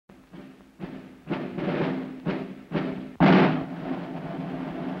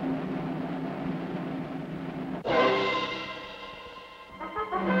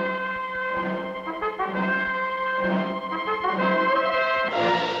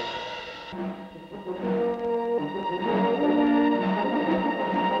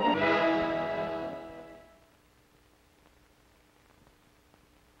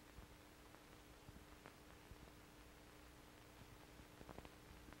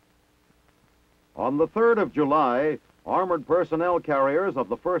On the 3rd of July, armored personnel carriers of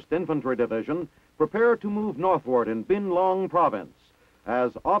the 1st Infantry Division prepare to move northward in Bin Long Province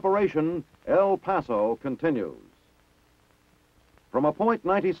as Operation El Paso continues. From a point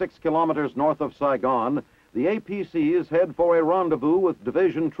 96 kilometers north of Saigon, the APCs head for a rendezvous with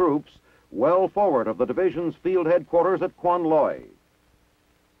division troops well forward of the division's field headquarters at Quan Loy.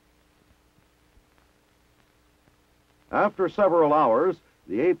 After several hours,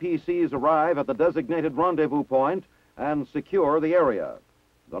 the APCs arrive at the designated rendezvous point and secure the area.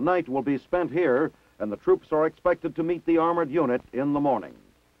 The night will be spent here, and the troops are expected to meet the armored unit in the morning.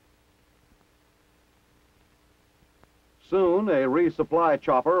 Soon, a resupply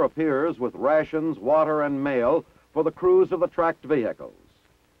chopper appears with rations, water, and mail for the crews of the tracked vehicles.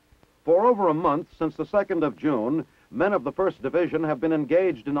 For over a month, since the 2nd of June, men of the 1st Division have been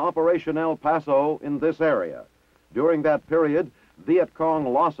engaged in Operation El Paso in this area. During that period, Viet Cong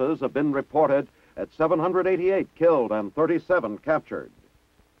losses have been reported at 788 killed and 37 captured.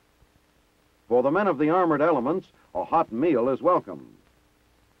 For the men of the armored elements, a hot meal is welcome.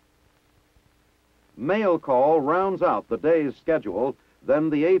 Mail call rounds out the day's schedule, then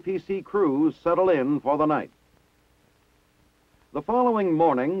the APC crews settle in for the night. The following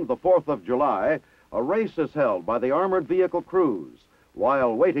morning, the 4th of July, a race is held by the armored vehicle crews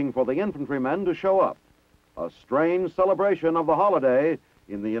while waiting for the infantrymen to show up. A strange celebration of the holiday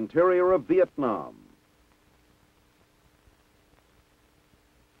in the interior of Vietnam.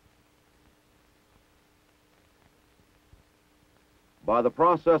 By the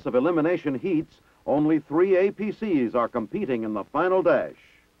process of elimination heats, only 3 APCs are competing in the final dash.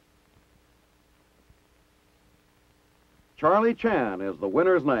 Charlie Chan is the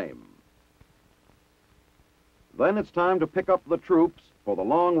winner's name. Then it's time to pick up the troops for the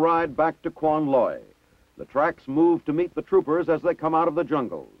long ride back to Quan Loy. The tracks move to meet the troopers as they come out of the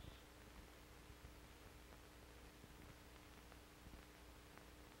jungles.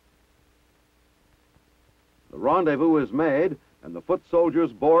 The rendezvous is made, and the foot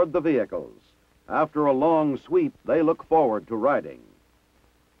soldiers board the vehicles. After a long sweep, they look forward to riding.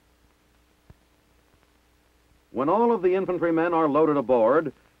 When all of the infantrymen are loaded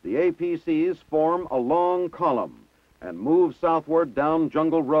aboard, the APCs form a long column and move southward down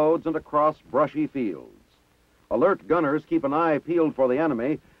jungle roads and across brushy fields. Alert gunners keep an eye peeled for the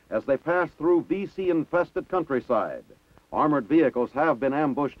enemy as they pass through VC-infested countryside. Armored vehicles have been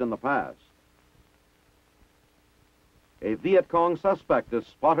ambushed in the past. A Viet Cong suspect is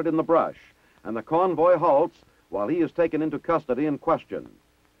spotted in the brush, and the convoy halts while he is taken into custody and questioned.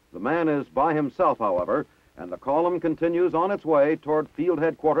 The man is by himself, however, and the column continues on its way toward field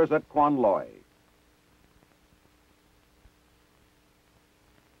headquarters at Quan Loy.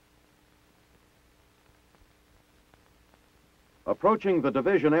 Approaching the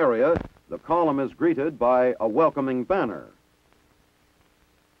division area, the column is greeted by a welcoming banner.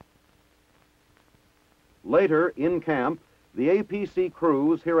 Later, in camp, the APC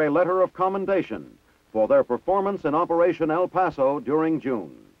crews hear a letter of commendation for their performance in Operation El Paso during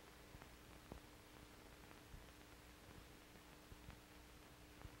June.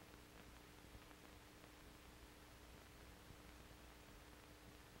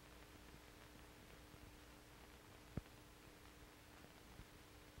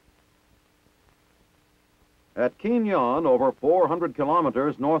 At Quin Yon, over 400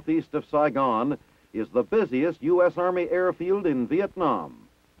 kilometers northeast of Saigon, is the busiest U.S. Army airfield in Vietnam.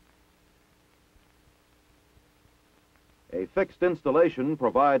 A fixed installation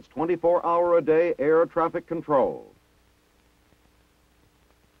provides 24-hour-a-day air traffic control.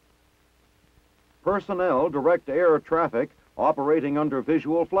 Personnel direct air traffic operating under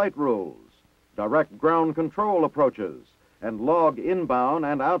visual flight rules, direct ground control approaches, and log inbound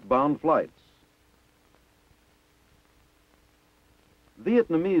and outbound flights.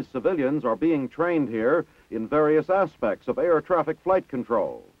 Vietnamese civilians are being trained here in various aspects of air traffic flight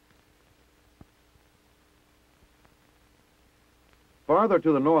control. Farther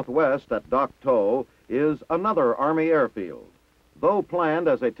to the northwest at Dak To is another Army airfield. Though planned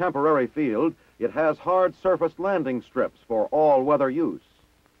as a temporary field, it has hard surface landing strips for all-weather use.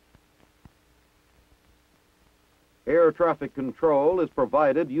 Air traffic control is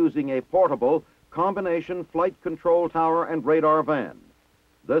provided using a portable combination flight control tower and radar van.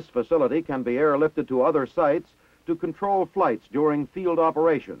 This facility can be airlifted to other sites to control flights during field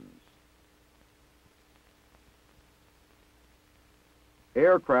operations.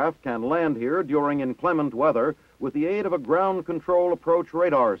 Aircraft can land here during inclement weather with the aid of a ground control approach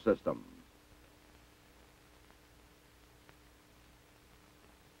radar system.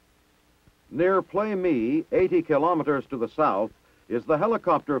 Near Plei Mi, 80 kilometers to the south, is the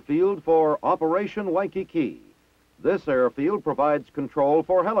helicopter field for Operation Waikiki. This airfield provides control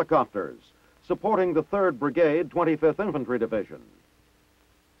for helicopters, supporting the 3rd Brigade, 25th Infantry Division.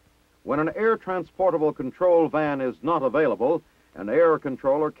 When an air transportable control van is not available, an air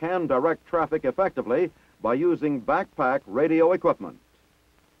controller can direct traffic effectively by using backpack radio equipment.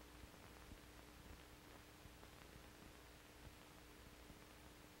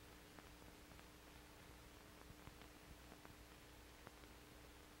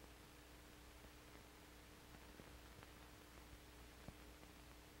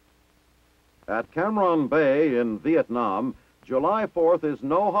 At Cam Ranh Bay in Vietnam, July 4th is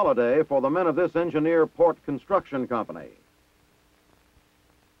no holiday for the men of this engineer port construction company.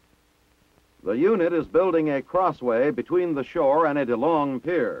 The unit is building a crossway between the shore and a DeLong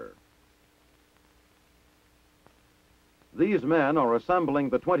pier. These men are assembling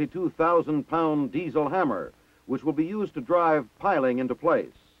the 22,000-pound diesel hammer, which will be used to drive piling into place.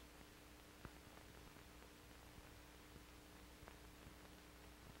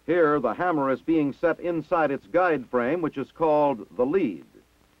 Here, the hammer is being set inside its guide frame, which is called the lead.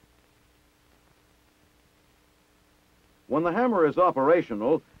 When the hammer is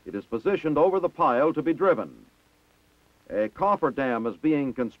operational, it is positioned over the pile to be driven. A cofferdam is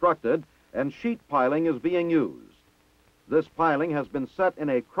being constructed, and sheet piling is being used. This piling has been set in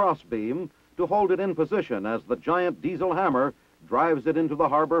a crossbeam to hold it in position as the giant diesel hammer drives it into the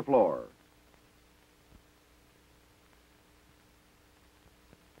harbor floor.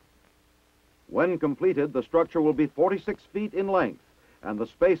 When completed, the structure will be 46 feet in length, and the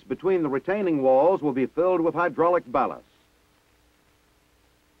space between the retaining walls will be filled with hydraulic ballast.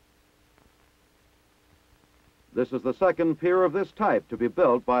 This is the 2nd pier of this type to be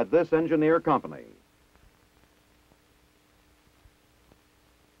built by this engineer company.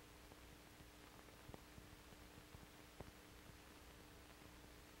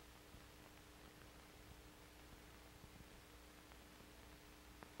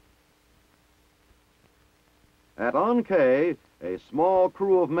 At On Quay, a small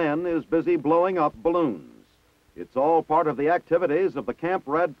crew of men is busy blowing up balloons. It's all part of the activities of the Camp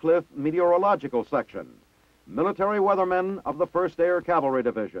Radcliffe Meteorological Section, military weathermen of the 1st Air Cavalry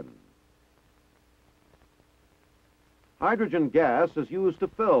Division. Hydrogen gas is used to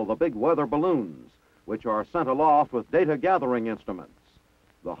fill the big weather balloons, which are sent aloft with data gathering instruments.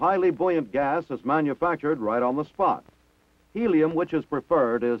 The highly buoyant gas is manufactured right on the spot. Helium, which is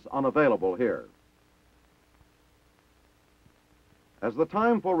preferred, is unavailable here. As the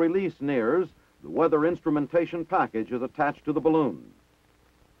time for release nears, the weather instrumentation package is attached to the balloon.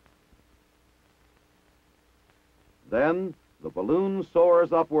 Then, the balloon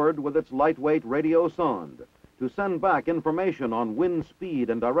soars upward with its lightweight radio sonde to send back information on wind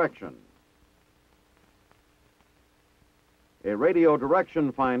speed and direction. A radio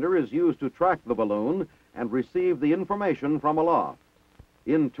direction finder is used to track the balloon and receive the information from aloft.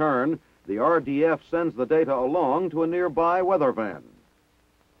 In turn, the RDF sends the data along to a nearby weather van.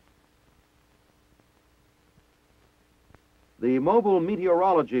 The Mobile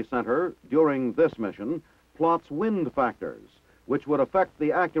Meteorology Center, during this mission, plots wind factors, which would affect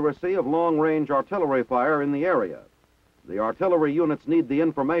the accuracy of long-range artillery fire in the area. The artillery units need the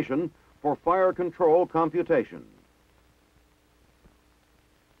information for fire control computation.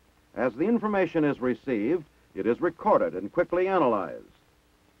 As the information is received, it is recorded and quickly analyzed.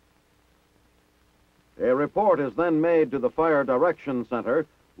 A report is then made to the Fire Direction Center,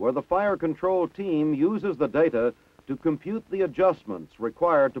 where the fire control team uses the data to compute the adjustments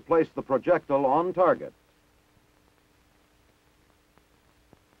required to place the projectile on target.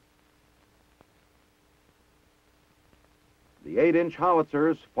 The 8-inch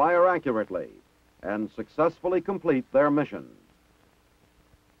howitzers fire accurately and successfully complete their mission.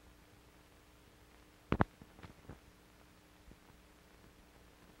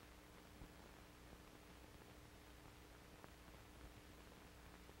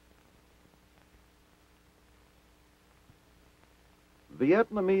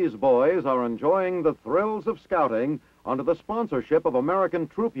 Vietnamese boys are enjoying the thrills of scouting under the sponsorship of American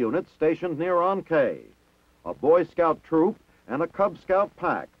troop units stationed near On Quay. A Boy Scout troop and a Cub Scout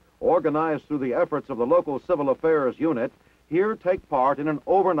pack, organized through the efforts of the local civil affairs unit, here take part in an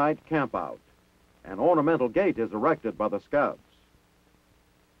overnight campout. An ornamental gate is erected by the scouts.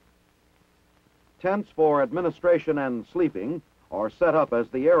 Tents for administration and sleeping are set up as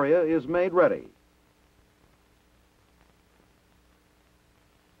the area is made ready.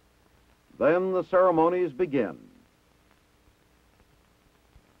 Then the ceremonies begin.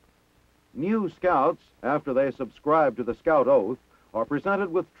 New scouts, after they subscribe to the scout oath, are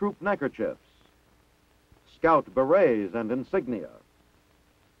presented with troop neckerchiefs, scout berets and insignia.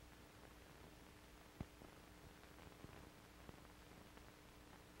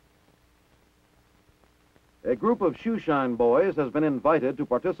 A group of shoeshine boys has been invited to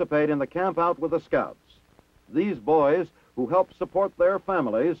participate in the Camp Out with the Scouts. These boys, who help support their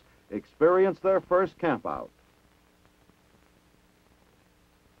families, experience their first camp out.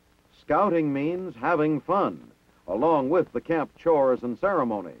 Scouting means having fun, along with the camp chores and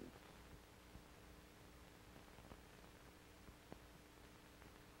ceremonies.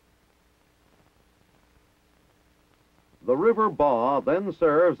 The river Baugh then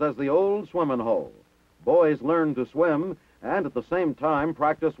serves as the old swimming hole. Boys learn to swim and at the same time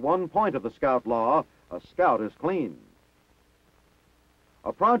practice one point of the Scout law: a scout is clean.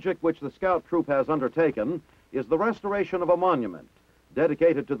 A project which the Scout troop has undertaken is the restoration of a monument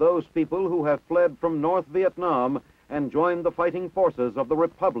dedicated to those people who have fled from North Vietnam and joined the fighting forces of the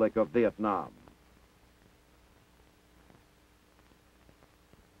Republic of Vietnam.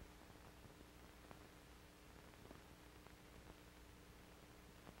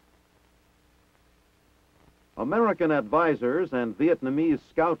 American advisors and Vietnamese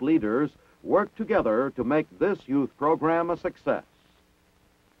Scout leaders work together to make this youth program a success.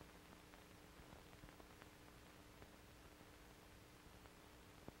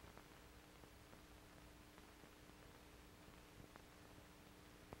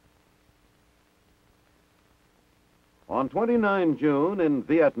 On 29 June in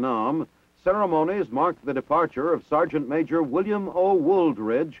Vietnam, ceremonies marked the departure of Sergeant Major William O.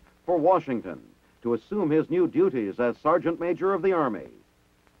 Wooldridge for Washington to assume his new duties as Sergeant Major of the Army.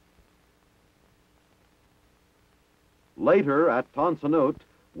 Later, at Tonsanut,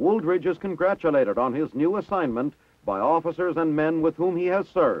 Wooldridge is congratulated on his new assignment by officers and men with whom he has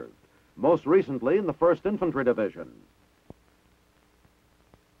served, most recently in the 1st Infantry Division.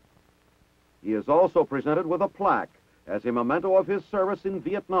 He is also presented with a plaque as a memento of his service in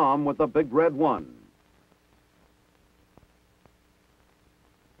Vietnam with the Big Red One.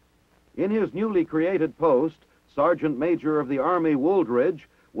 In his newly created post, Sergeant Major of the Army Wooldridge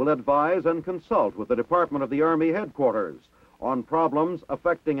will advise and consult with the Department of the Army Headquarters on problems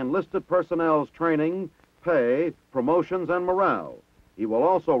affecting enlisted personnel's training, pay, promotions, and morale. He will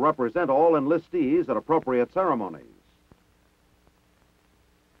also represent all enlistees at appropriate ceremonies.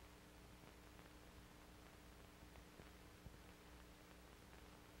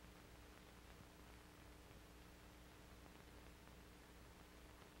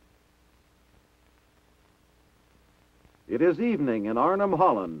 It is evening in Arnhem,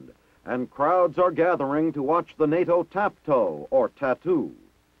 Holland, and crowds are gathering to watch the Nato taptoe, or tattoo.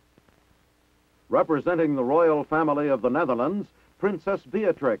 Representing the royal family of the Netherlands, Princess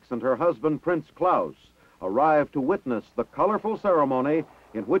Beatrix and her husband Prince Klaus arrive to witness the colorful ceremony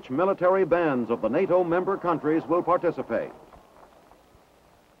in which military bands of the NATO member countries will participate.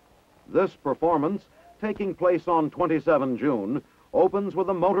 This performance, taking place on 27 June, opens with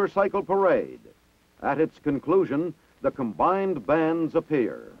a motorcycle parade. At its conclusion, the combined bands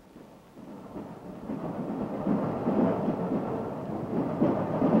appear.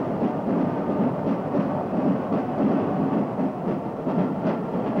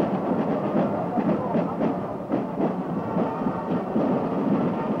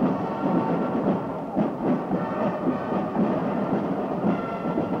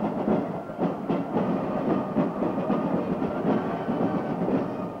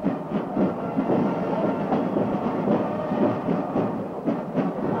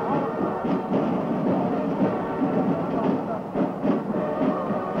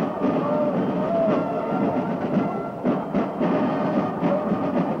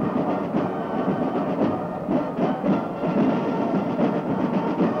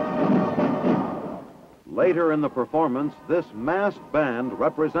 Later in the performance, this masked band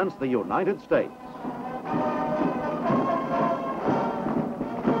represents the United States.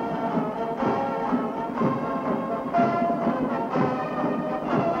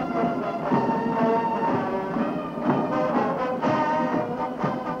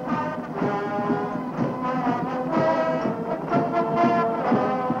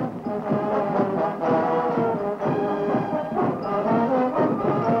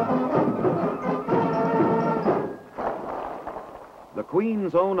 The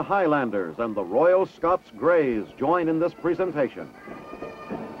Queen's Own Highlanders and the Royal Scots Greys join in this presentation.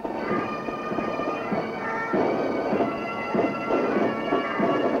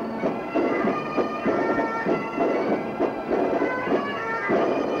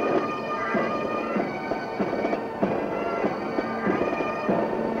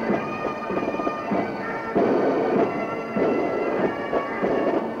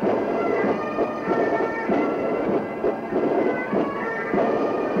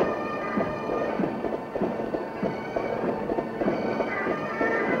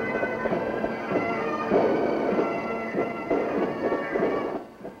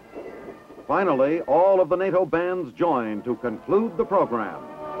 Finally, all of the NATO bands join to conclude the program.